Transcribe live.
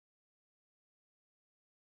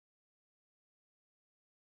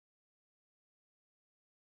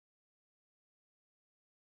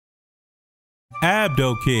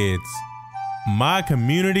Abdo Kids, My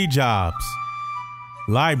Community Jobs.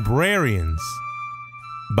 Librarians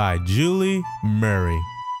by Julie Murray.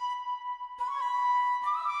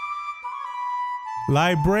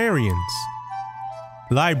 Librarians.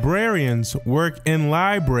 Librarians work in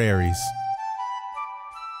libraries.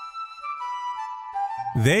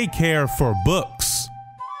 They care for books.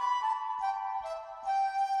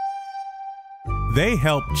 They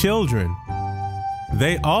help children.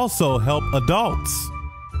 They also help adults.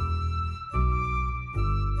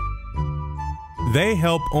 They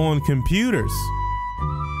help on computers.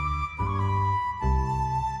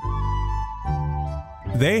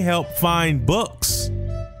 They help find books.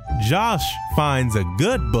 Josh finds a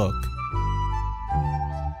good book.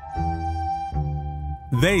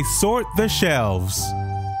 They sort the shelves.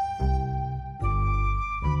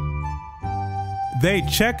 They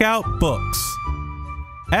check out books.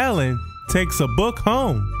 Ellen takes a book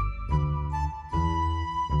home.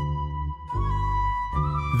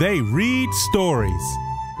 They read stories.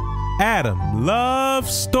 Adam loves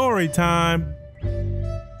story time.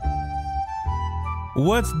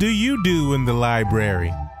 What do you do in the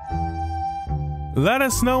library? Let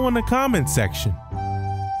us know in the comment section.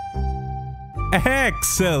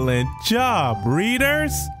 Excellent job,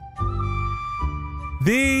 readers!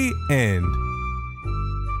 The end.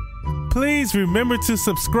 Please remember to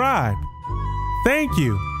subscribe. Thank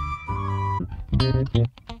you.